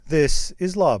This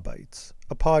is Law Bytes,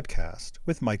 a podcast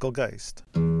with Michael Geist.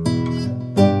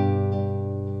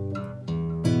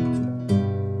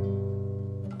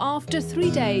 After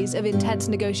 3 days of intense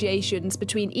negotiations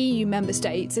between EU member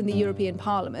states and the European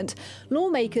Parliament,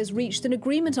 lawmakers reached an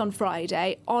agreement on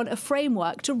Friday on a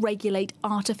framework to regulate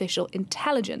artificial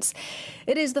intelligence.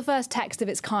 It is the first text of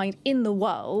its kind in the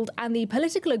world, and the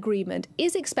political agreement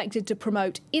is expected to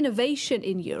promote innovation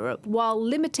in Europe while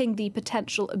limiting the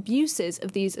potential abuses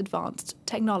of these advanced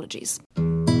technologies.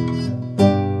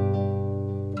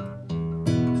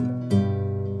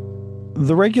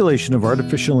 The regulation of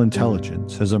artificial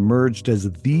intelligence has emerged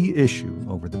as the issue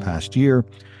over the past year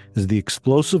as the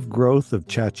explosive growth of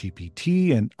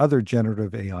ChatGPT and other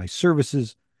generative AI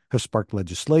services have sparked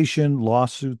legislation,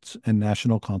 lawsuits, and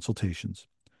national consultations.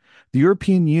 The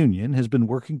European Union has been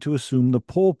working to assume the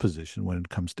pole position when it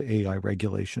comes to AI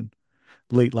regulation.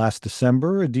 Late last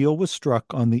December, a deal was struck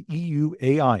on the EU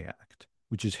AI Act,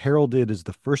 which is heralded as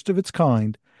the first of its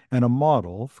kind and a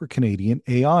model for Canadian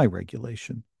AI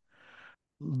regulation.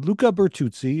 Luca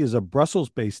Bertuzzi is a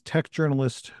Brussels-based tech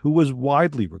journalist who was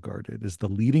widely regarded as the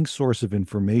leading source of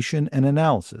information and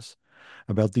analysis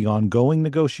about the ongoing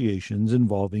negotiations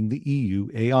involving the EU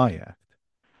AI Act.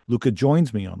 Luca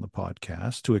joins me on the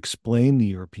podcast to explain the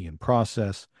European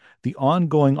process, the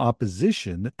ongoing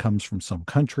opposition that comes from some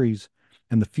countries,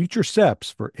 and the future steps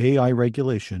for AI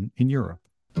regulation in Europe.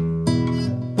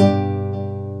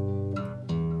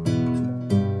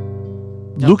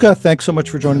 Luca, thanks so much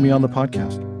for joining me on the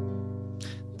podcast.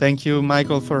 Thank you,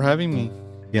 Michael, for having me.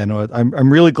 Yeah, no,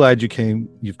 I'm really glad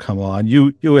you've come on.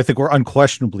 You I think, were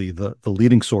unquestionably the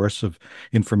leading source of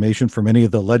information for many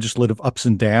of the legislative ups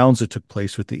and downs that took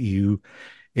place with the EU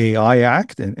AI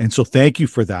Act. And so thank you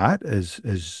for that.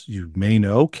 As you may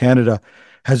know, Canada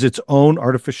has its own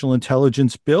artificial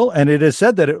intelligence bill, and it has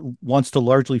said that it wants to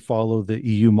largely follow the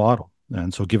EU model.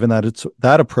 And so given that it's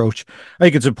that approach, I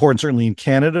think it's important, certainly in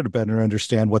Canada, to better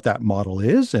understand what that model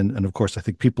is. And of course, I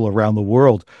think people around the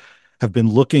world have been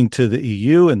looking to the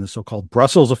EU and the so-called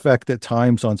Brussels effect at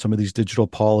times on some of these digital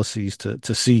policies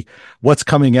to see what's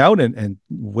coming out and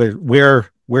where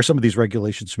some of these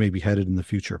regulations may be headed in the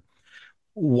future.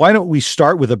 Why don't we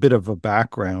start with a bit of a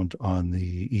background on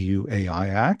the EU AI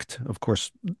Act? Of course,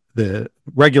 the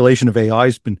regulation of AI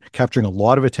has been capturing a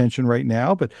lot of attention right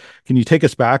now, but can you take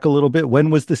us back a little bit?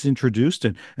 When was this introduced,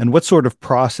 and what sort of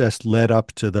process led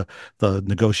up to the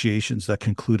negotiations that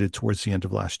concluded towards the end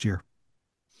of last year?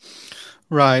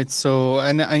 Right. So,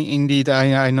 and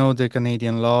I know the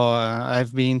Canadian law.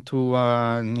 I've been to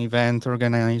an event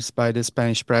organized by the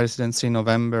Spanish presidency in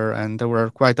November, and there were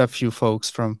quite a few folks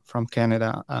from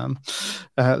Canada.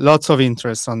 Lots of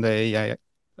interest on the AI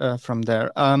from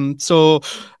there. So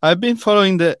I've been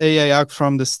following the AI Act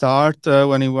from the start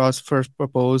when it was first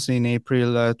proposed in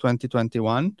April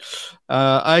 2021.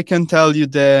 I can tell you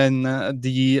then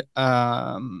the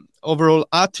overall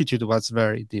attitude was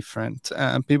very different.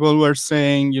 People were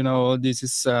saying, this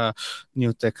is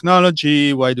new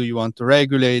technology. Why do you want to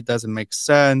regulate? Doesn't make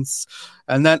sense.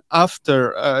 And then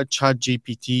after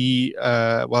ChatGPT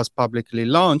was publicly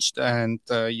launched and,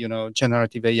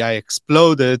 generative AI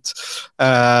exploded,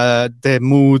 the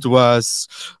mood was,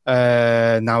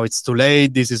 now it's too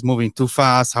late. This is moving too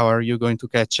fast. How are you going to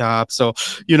catch up? So,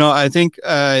 I think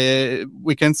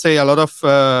we can say a lot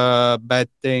of bad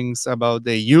things about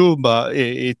the EU, but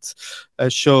it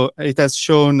has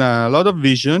shown a lot of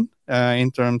vision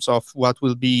in terms of what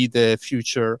will be the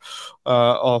future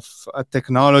of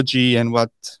technology and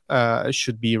what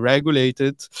should be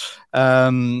regulated.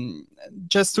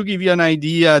 Just to give you an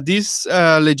idea, this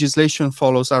legislation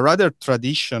follows a rather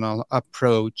traditional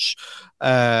approach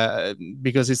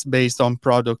because it's based on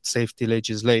product safety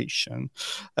legislation.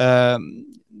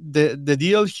 The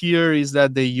deal here is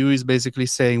that the EU is basically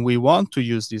saying we want to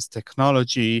use this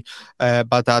technology,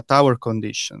 but at our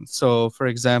conditions. So, for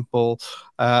example,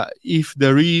 if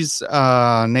there is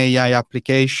an AI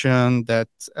application that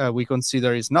we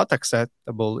consider is not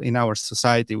acceptable in our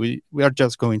society, we are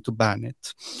just going to ban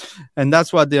it. And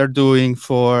that's what they are doing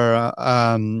for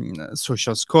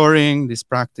social scoring, this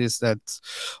practice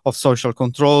of social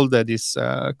control that is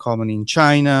common in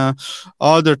China,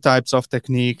 other types of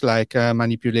technique like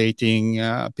manipulating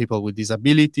people with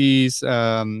disabilities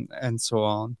and so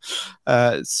on.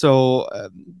 So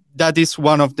that is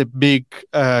one of the big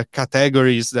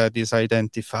categories that is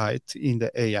identified in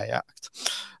the AI Act.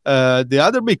 The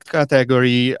other big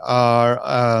category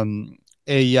are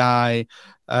AI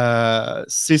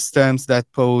systems that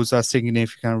pose a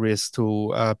significant risk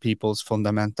to people's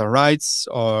fundamental rights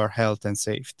or health and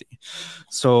safety.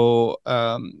 So,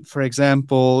 for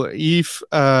example, if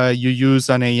you use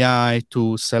an AI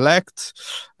to select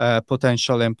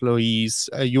potential employees,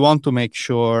 you want to make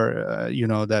sure,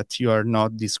 that you are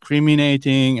not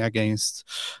discriminating against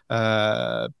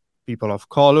people of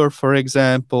color, for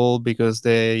example, because the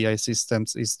AI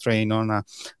systems is trained on a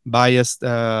biased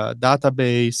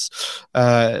database.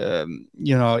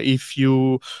 If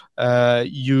you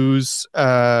use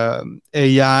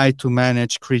AI to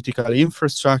manage critical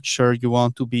infrastructure, you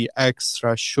want to be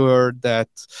extra sure that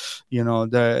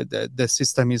the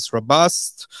system is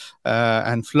robust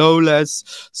and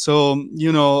flawless. So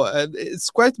it's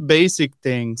quite basic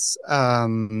things.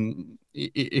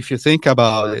 If you think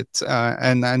about it,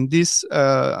 and this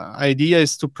idea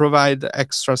is to provide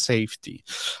extra safety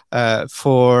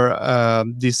for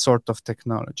these sort of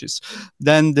technologies.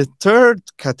 Then the third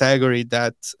category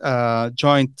that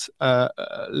joined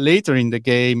later in the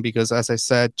game, because as I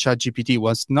said, ChatGPT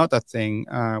was not a thing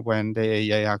when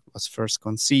the AI Act was first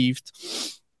conceived,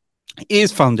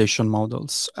 is foundation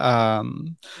models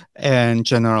and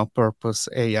general purpose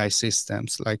AI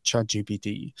systems like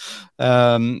ChatGPT.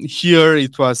 Here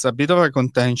it was a bit of a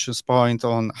contentious point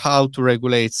on how to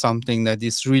regulate something that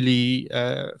is really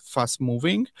fast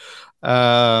moving.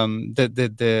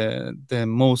 The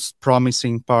most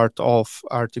promising part of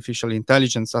artificial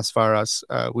intelligence, as far as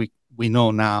we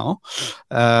know now.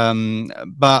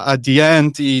 But at the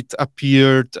end, it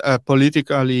appeared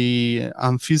politically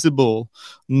unfeasible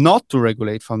not to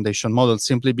regulate foundation models,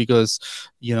 simply because,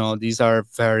 these are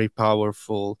very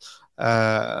powerful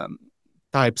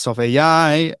types of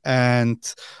AI.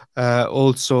 And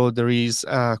also there is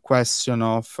a question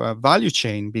of value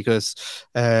chain, because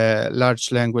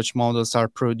large language models are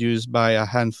produced by a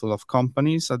handful of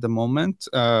companies at the moment.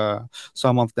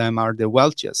 Some of them are the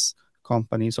wealthiest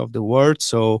companies of the world.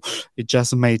 So it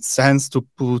just made sense to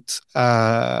put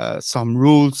some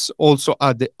rules also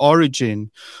at the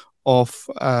origin of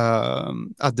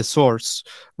at the source,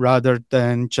 rather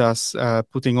than just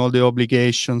putting all the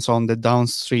obligations on the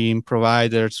downstream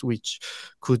providers, which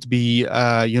could be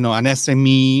an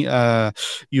SME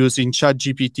using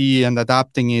ChatGPT and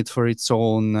adapting it for its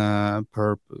own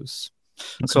purpose.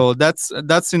 Okay. So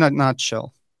that's in a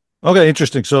nutshell. Okay,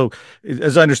 interesting. So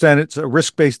as I understand it, it's a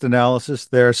risk-based analysis.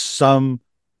 There are some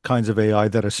kinds of AI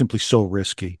that are simply so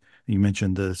risky. You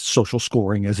mentioned the social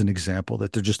scoring as an example,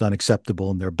 that they're just unacceptable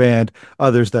and they're banned.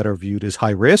 Others that are viewed as high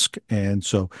risk. And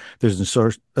so there's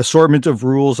an assortment of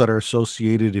rules that are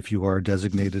associated if you are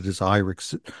designated as a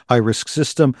high risk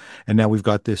system. And now we've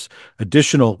got this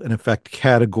additional, in effect,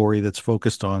 category that's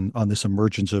focused on this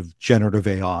emergence of generative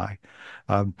AI.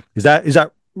 Is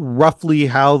that roughly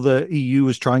how the EU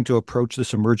is trying to approach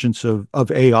this emergence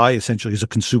of AI, essentially as a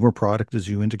consumer product, as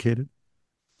you indicated?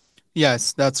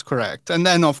 Yes, that's correct. And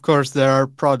then, of course, there are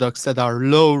products that are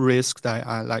low risk, that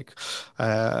are like,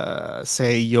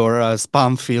 say, your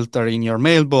spam filter in your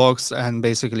mailbox, and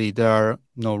basically there are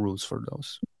no rules for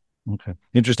those. Okay,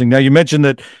 interesting. Now you mentioned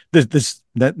that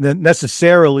that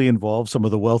necessarily involves some of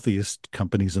the wealthiest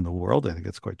companies in the world. I think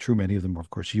that's quite true. Many of them are,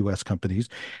 of course, U.S. companies.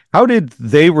 How did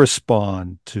they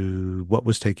respond to what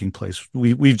was taking place?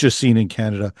 We've just seen in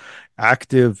Canada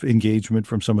active engagement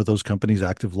from some of those companies,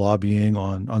 active lobbying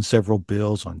on several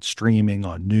bills, on streaming,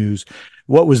 on news.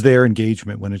 What was their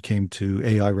engagement when it came to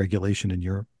AI regulation in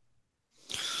Europe?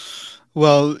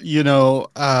 Well, it's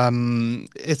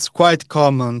quite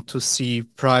common to see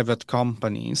private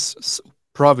companies,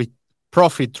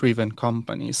 profit-driven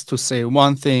companies, to say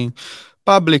one thing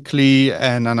publicly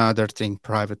and another thing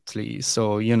privately.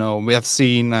 So, we have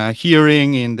seen a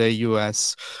hearing in the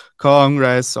US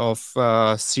Congress of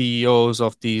CEOs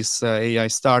of these AI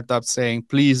startups saying,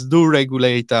 please do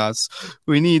regulate us.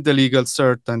 We need the legal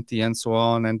certainty and so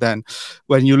on. And then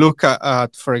when you look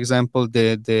at for example,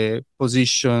 the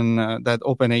position that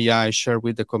OpenAI shared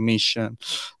with the Commission,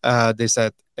 they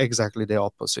said exactly the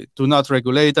opposite. Do not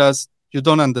regulate us. You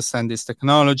don't understand this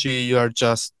technology. You are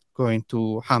just going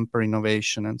to hamper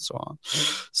innovation and so on.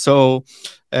 So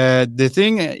the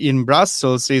thing in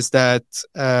Brussels is that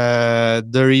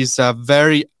there is a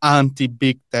very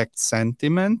anti-big tech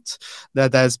sentiment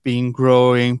that has been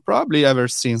growing probably ever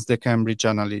since the Cambridge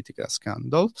Analytica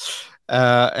scandal.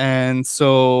 And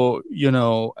so,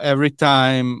 every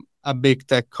time a big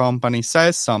tech company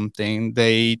says something,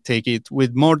 they take it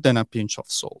with more than a pinch of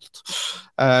salt.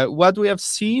 What we have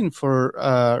seen for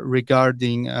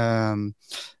regarding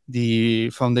the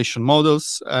foundation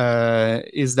models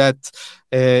is that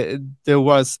there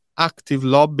was active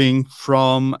lobbying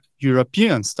from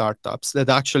European startups that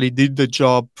actually did the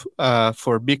job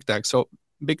for big tech. So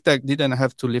big tech didn't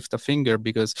have to lift a finger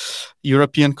because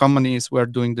European companies were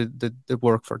doing the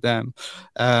work for them.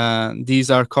 These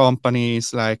are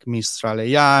companies like Mistral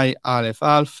AI, Aleph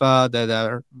Alpha, that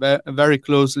are very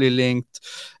closely linked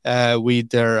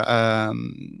with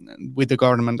the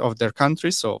government of their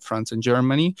countries, so France and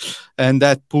Germany, and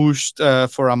that pushed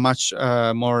for a much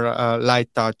more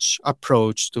light touch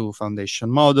approach to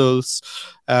foundation models.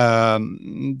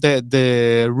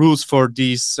 The rules for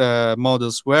these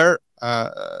models were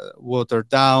watered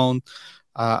down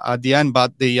at the end,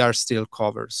 but they are still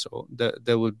covered. So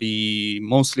there will be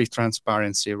mostly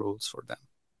transparency rules for them.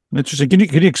 Interesting. Can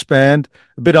you expand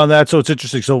a bit on that? So it's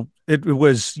interesting. So it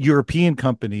was European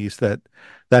companies that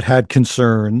had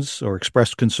concerns or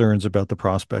expressed concerns about the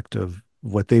prospect of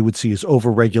what they would see as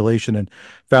overregulation and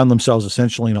found themselves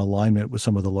essentially in alignment with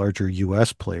some of the larger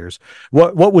US players.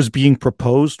 What was being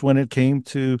proposed when it came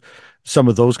to some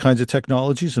of those kinds of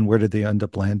technologies, and where did they end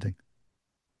up landing?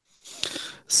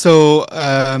 So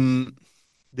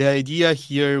the idea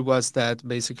here was that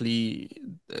basically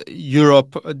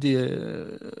Europe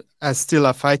has still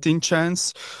a fighting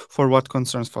chance for what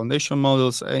concerns foundation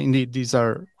models. Indeed, these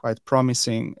are quite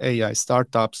promising AI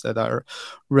startups that are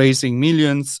raising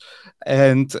millions.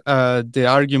 And the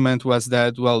argument was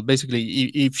that, well, basically,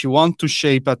 if you want to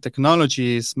shape a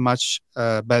technology, it's much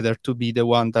better to be the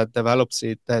one that develops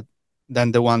it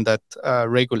than the one that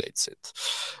regulates it.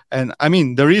 And I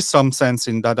mean, there is some sense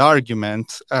in that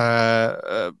argument,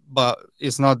 but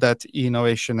it's not that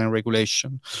innovation and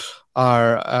regulation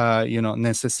are,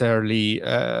 necessarily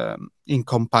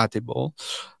incompatible.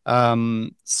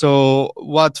 So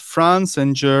what France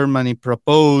and Germany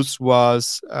proposed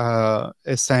was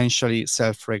essentially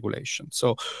self-regulation.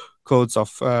 So codes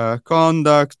of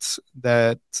conduct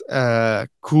that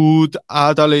could,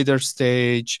 at a later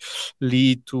stage,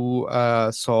 lead to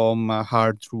some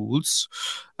hard rules.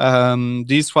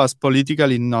 This was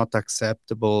politically not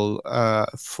acceptable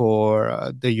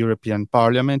for the European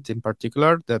Parliament in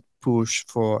particular, that pushed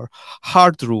for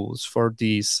hard rules for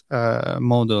these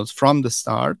models from the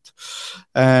start.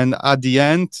 And at the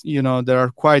end, there are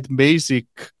quite basic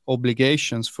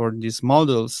obligations for these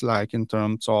models, like in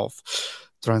terms of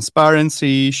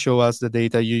transparency, show us the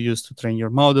data you use to train your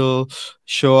model,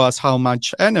 show us how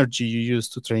much energy you use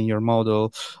to train your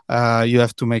model. You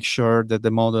have to make sure that the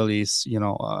model is,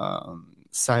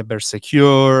 cyber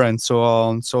secure and so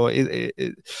on. So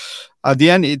at the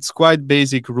end, it's quite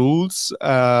basic rules.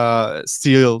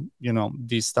 Still,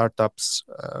 these startups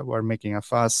were making a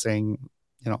fuss saying,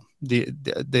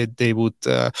 they would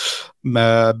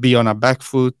be on a back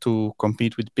foot to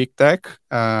compete with big tech.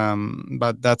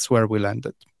 But that's where we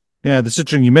landed. Yeah, that's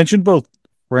interesting. You mentioned both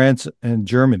France and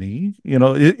Germany.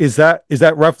 Is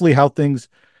that roughly how things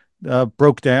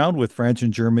broke down, with France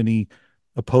and Germany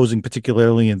opposing,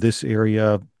 particularly in this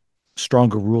area,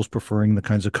 stronger rules, preferring the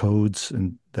kinds of codes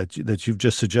and that you've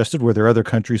just suggested? Were there other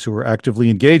countries who were actively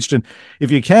engaged? And if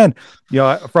you can,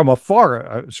 from afar,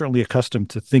 I'm certainly accustomed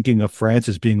to thinking of France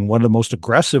as being one of the most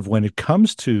aggressive when it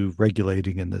comes to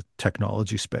regulating in the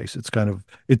technology space.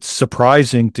 It's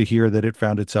surprising to hear that it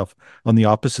found itself on the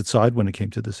opposite side when it came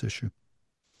to this issue.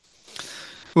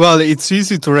 Well, it's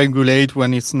easy to regulate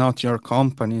when it's not your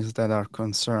companies that are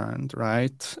concerned,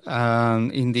 right?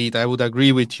 Indeed, I would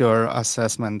agree with your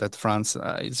assessment that France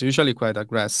is usually quite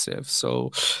aggressive.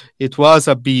 So it was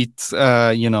a bit,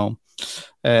 there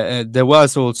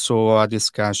was also a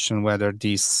discussion whether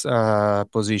this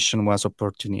position was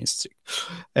opportunistic.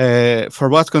 For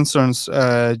what concerns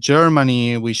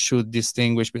Germany, we should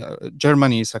distinguish.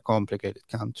 Germany is a complicated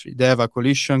country. They have a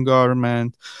coalition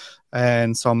government,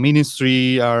 and some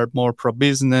ministry are more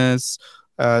pro-business,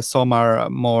 some are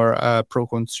more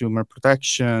pro-consumer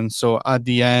protection. So at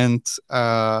the end,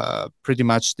 pretty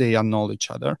much they annul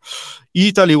each other.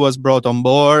 Italy was brought on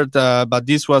board, but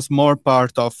this was more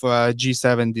part of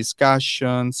G7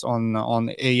 discussions on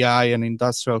AI and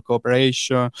industrial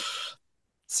cooperation.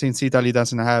 Since Italy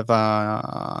doesn't have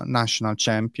a national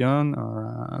champion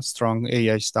or a strong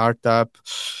AI startup,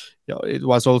 it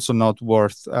was also not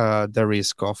worth the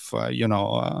risk of,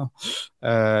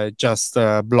 just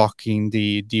blocking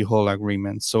the whole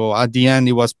agreement. So at the end,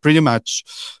 it was pretty much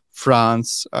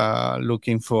France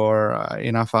looking for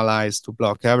enough allies to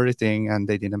block everything, and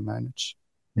they didn't manage.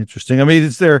 Interesting. I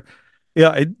mean,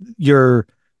 your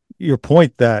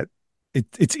point that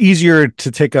it's easier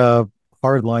to take a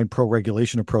hardline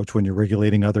pro-regulation approach when you're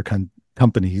regulating other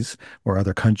companies or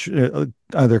other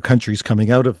countries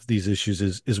coming out of these issues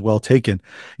is well taken.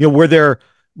 Were there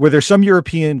some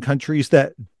European countries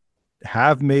that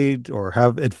have made or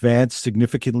have advanced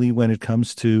significantly when it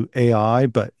comes to AI,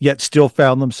 but yet still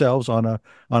found themselves on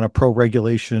a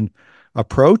pro-regulation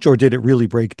approach, or did it really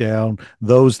break down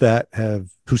those that have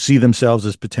who see themselves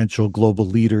as potential global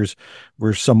leaders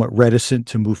were somewhat reticent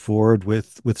to move forward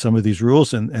with some of these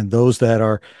rules, and those that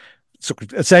are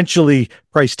essentially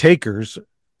price takers,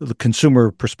 the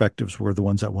consumer perspectives were the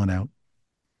ones that won out?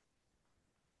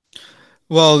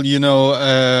 Well,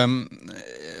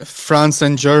 France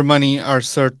and Germany are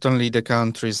certainly the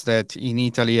countries that in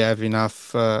Italy have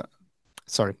enough.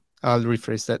 Sorry, I'll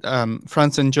rephrase that.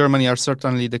 France and Germany are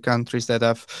certainly the countries that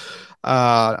have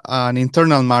an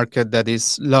internal market that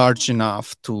is large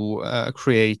enough to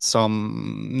create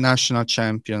some national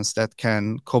champions that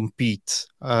can compete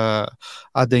at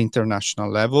the international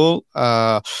level.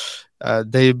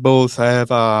 They both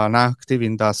have an active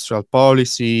industrial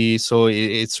policy, so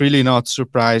it's really not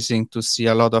surprising to see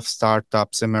a lot of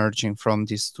startups emerging from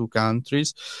these two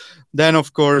countries. Then,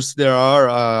 of course, there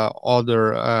are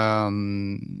other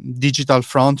digital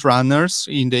front runners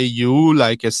in the EU,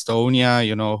 like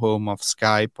Estonia, home of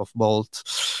Skype, of Bolt.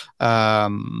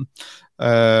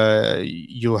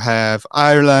 You have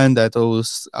Ireland that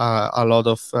hosts a lot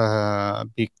of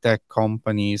big tech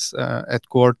companies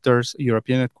headquarters,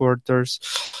 European headquarters.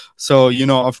 So,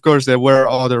 of course, there were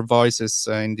other voices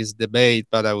in this debate,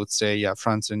 but I would say, yeah,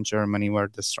 France and Germany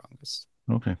were the strongest.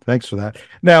 Okay, thanks for that.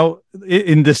 Now,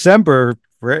 in December,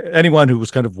 for anyone who was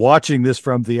kind of watching this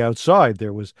from the outside,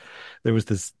 there was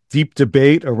this deep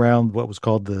debate around what was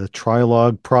called the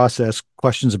trilogue process,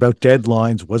 questions about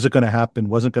deadlines. Was it going to happen?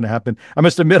 Wasn't going to happen? I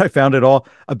must admit, I found it all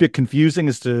a bit confusing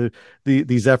as to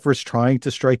these efforts trying to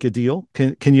strike a deal.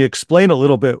 Can you explain a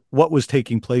little bit what was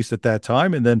taking place at that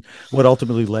time, and then what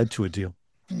ultimately led to a deal?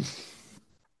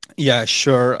 Yeah,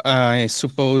 sure. I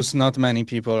suppose not many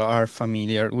people are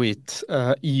familiar with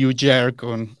EU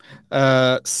jargon.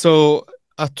 So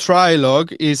a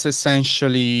trilogue is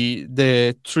essentially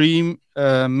the three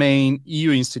main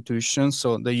EU institutions,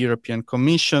 so the European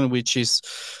Commission, which is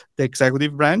the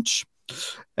executive branch,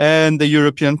 and the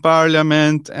European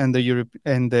Parliament and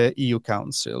the EU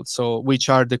Council, so which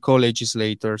are the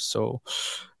co-legislators. So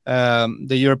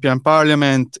the European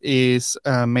Parliament is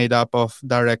made up of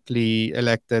directly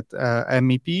elected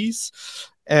MEPs,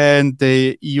 and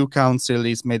the EU Council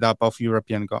is made up of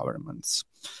European governments.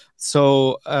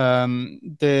 So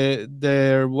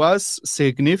there was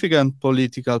significant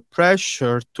political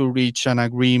pressure to reach an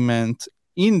agreement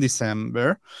in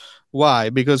December.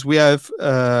 Why? Because we have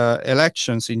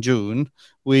elections in June,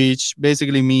 which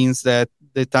basically means that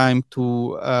the time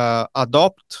to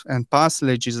adopt and pass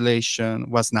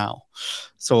legislation was now.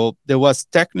 So there was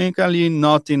technically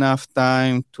not enough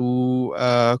time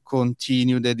to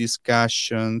continue the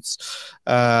discussions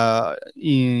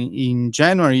in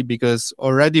January, because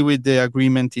already with the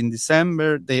agreement in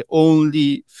December, they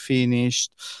only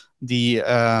finished the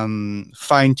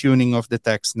fine-tuning of the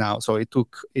text now. So it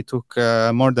took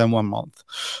more than 1 month.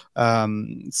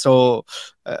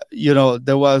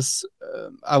 There was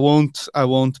I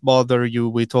won't bother you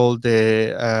with all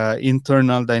the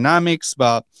internal dynamics,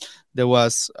 but there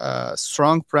was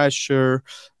strong pressure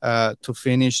to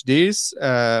finish this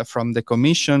from the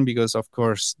Commission, because, of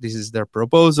course, this is their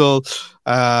proposal.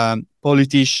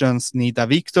 Politicians need a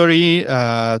victory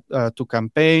to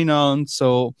campaign on.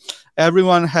 So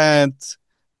everyone had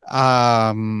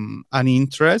an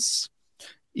interest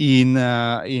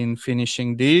in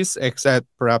finishing this, except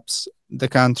perhaps the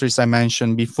countries I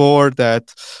mentioned before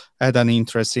that had an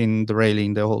interest in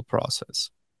derailing the whole process.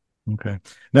 Okay.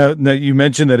 Now you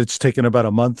mentioned that it's taken about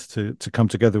a month to come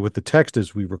together with the text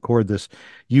as we record this.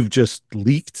 You've just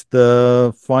leaked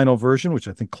the final version, which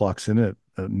I think clocks in at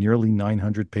nearly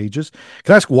 900 pages.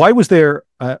 Can I ask, why was there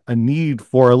a need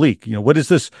for a leak? What is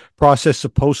this process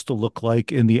supposed to look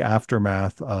like in the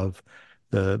aftermath of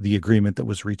the agreement that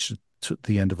was reached to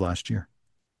the end of last year?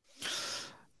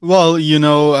 Well,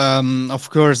 of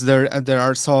course, there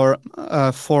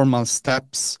are formal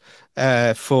steps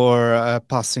for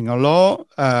passing a law.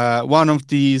 One of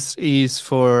these is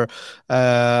for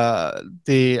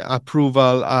the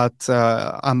approval at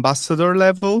ambassador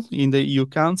level in the EU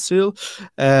Council.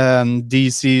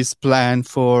 This is planned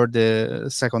for the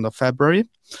 2nd of February.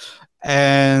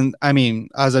 And I mean,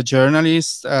 as a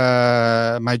journalist,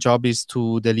 my job is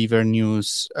to deliver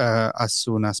news as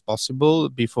soon as possible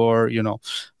before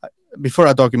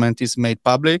a document is made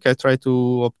public. I try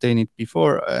to obtain it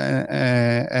before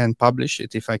and publish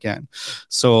it if I can.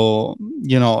 So,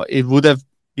 it would have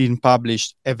been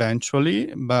published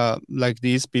eventually, but like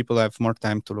this, people have more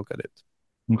time to look at it.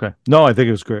 Okay. No, I think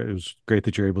it was great. It was great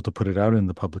that you're able to put it out in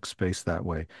the public space that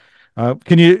way.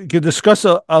 Can you discuss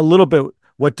a little bit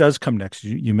what does come next?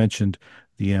 You mentioned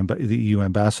the EU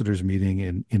ambassadors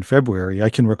meeting in February. I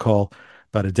can recall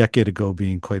about a decade ago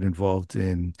being quite involved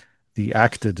in the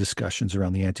ACTA discussions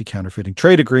around the anti-counterfeiting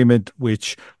trade agreement,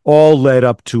 which all led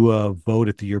up to a vote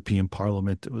at the European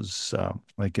Parliament. It was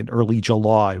like in early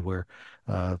July where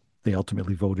uh, they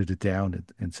ultimately voted it down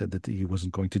and said that the EU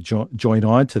wasn't going to join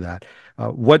on to that.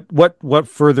 What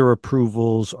further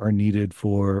approvals are needed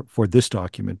for this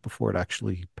document before it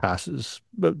actually passes,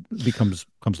 becomes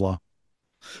law?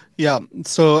 Yeah.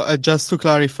 So just to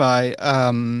clarify,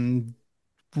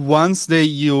 once the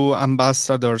EU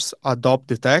ambassadors adopt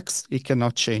the text, it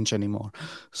cannot change anymore.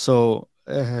 So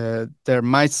there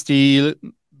might still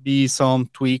be some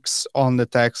tweaks on the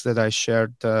text that I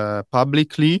shared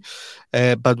publicly,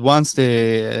 but once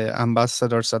the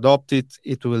ambassadors adopt it,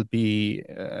 it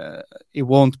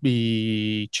won't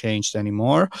be changed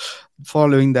anymore.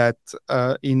 Following that,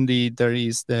 indeed, there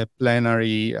is the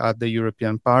plenary at the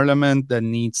European Parliament that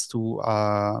needs to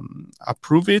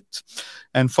approve it.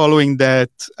 And following that,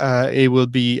 it will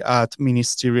be at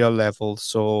ministerial level.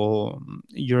 So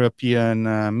European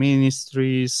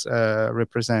ministries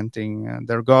representing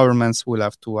their governments will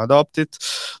have to adopt it.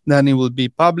 Then it will be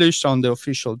published on the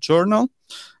official journal.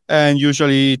 And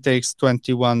usually it takes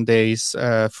 21 days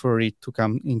for it to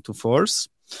come into force.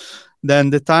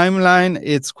 Then the timeline,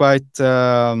 it's quite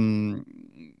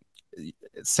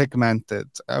segmented.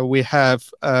 We have,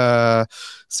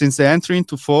 since the entry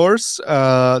into force,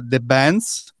 the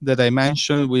bans that I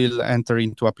mentioned will enter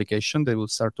into application. They will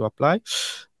start to apply.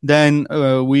 Then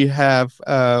we have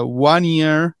 1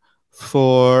 year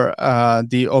for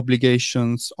the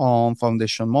obligations on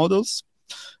foundation models,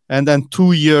 and then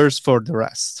 2 years for the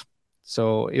rest.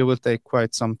 So it will take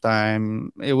quite some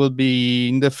time. It will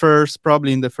be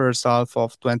probably in the first half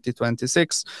of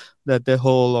 2026, that the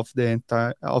whole of the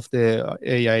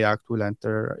AI Act will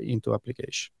enter into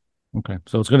application. Okay,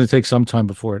 so it's going to take some time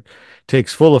before it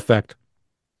takes full effect.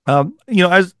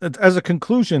 As a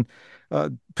conclusion,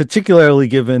 particularly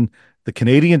given the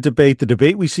Canadian debate, the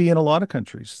debate we see in a lot of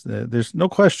countries, there's no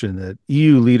question that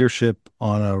EU leadership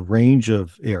on a range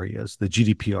of areas, the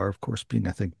GDPR, of course, being,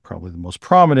 I think, probably the most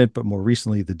prominent, but more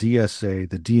recently, the DSA,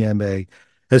 the DMA,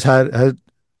 has had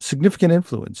significant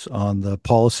influence on the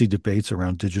policy debates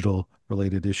around digital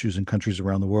related issues in countries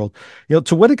around the world.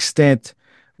 To what extent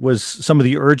was some of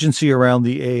the urgency around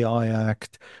the AI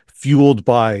Act fueled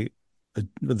by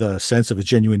the sense of a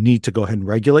genuine need to go ahead and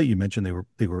regulate? You mentioned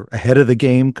they were ahead of the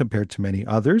game compared to many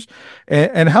others,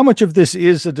 and how much of this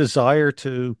is a desire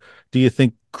to, do you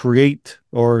think, create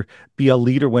or be a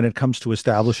leader when it comes to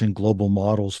establishing global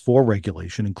models for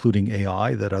regulation, including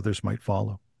AI, that others might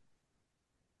follow?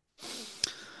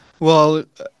 Well,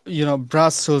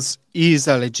 Brussels is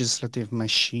a legislative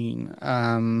machine.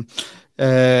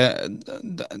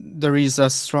 There is a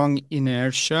strong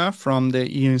inertia from the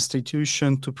EU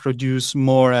institution to produce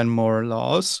more and more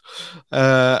laws.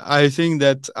 I think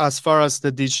that as far as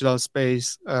the digital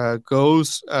space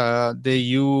goes, the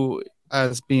EU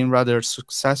has been rather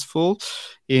successful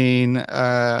in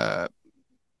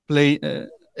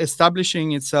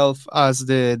establishing itself as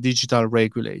the digital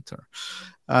regulator.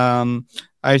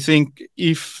 I think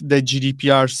if the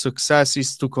GDPR success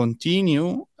is to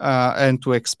continue and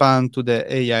to expand to the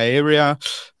AI area,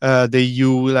 the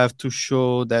EU will have to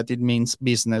show that it means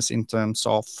business in terms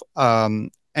of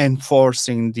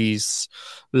enforcing these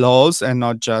laws and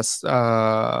not just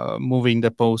moving the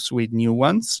post with new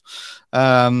ones.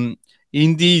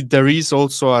 Indeed, there is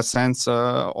also a sense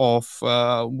of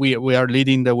we are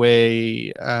leading the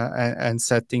way and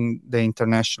setting the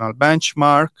international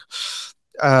benchmark.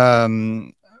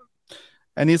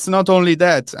 And it's not only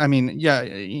that. I mean, yeah,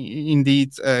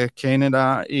 indeed,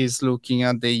 Canada is looking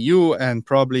at the EU, and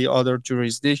probably other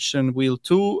jurisdictions will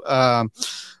too.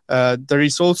 There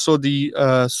is also the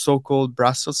so-called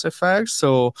Brussels effect.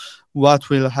 So what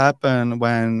will happen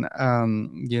when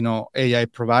AI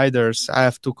providers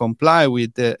have to comply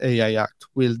with the AI Act?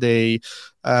 Will they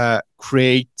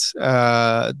create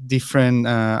different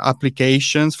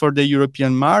applications for the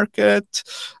European market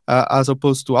as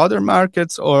opposed to other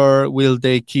markets, or will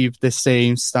they keep the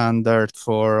same standard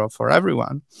for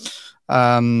everyone?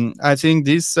 I think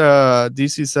this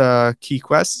is a key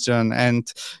question, and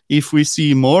if we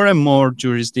see more and more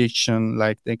jurisdiction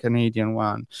like the Canadian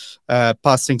one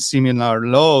passing similar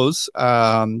laws,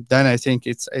 then I think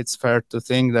it's fair to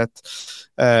think that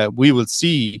we will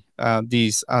see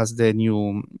this as the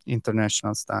new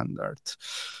international standard.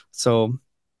 So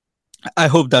I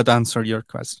hope that answered your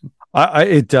question.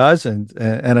 It does, and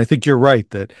I think you're right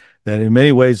that in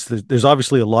many ways there's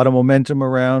obviously a lot of momentum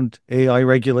around AI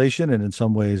regulation, and in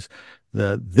some ways,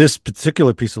 this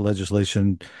particular piece of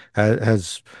legislation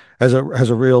has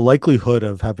a real likelihood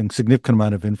of having significant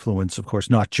amount of influence. Of course,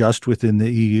 not just within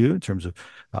the EU in terms of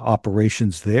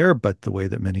operations there, but the way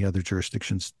that many other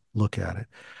jurisdictions look at it.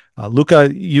 Luca,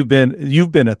 you've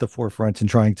been at the forefront in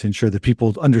trying to ensure that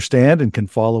people understand and can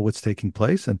follow what's taking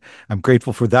place, and I'm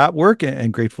grateful for that work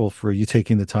and grateful for you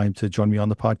taking the time to join me on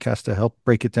the podcast to help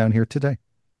break it down here today.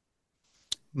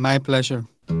 My pleasure.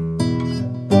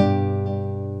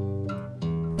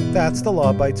 That's the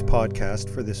Law Bytes podcast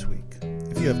for this week.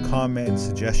 If you have comments,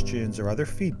 suggestions, or other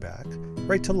feedback,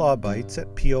 write to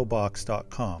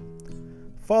lawbytes@pobox.com.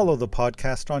 Follow the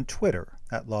podcast on Twitter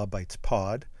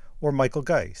 @LawBytesPod or Michael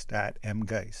Geist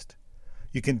 @mgeist.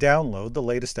 You can download the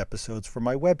latest episodes from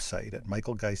my website at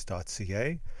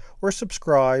michaelgeist.ca or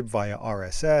subscribe via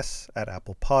RSS at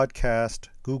Apple Podcast,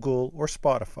 Google, or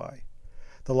Spotify.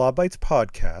 The Law Bytes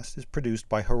podcast is produced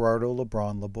by Gerardo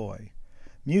Lebron Laboy.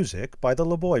 Music by the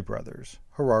Laboy brothers,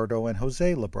 Gerardo and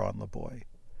Jose Lebron Laboy.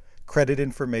 Credit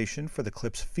information for the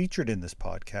clips featured in this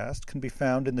podcast can be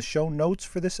found in the show notes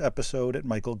for this episode at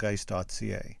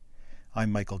michaelgeist.ca.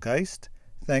 I'm Michael Geist.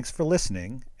 Thanks for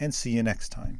listening, and see you next time.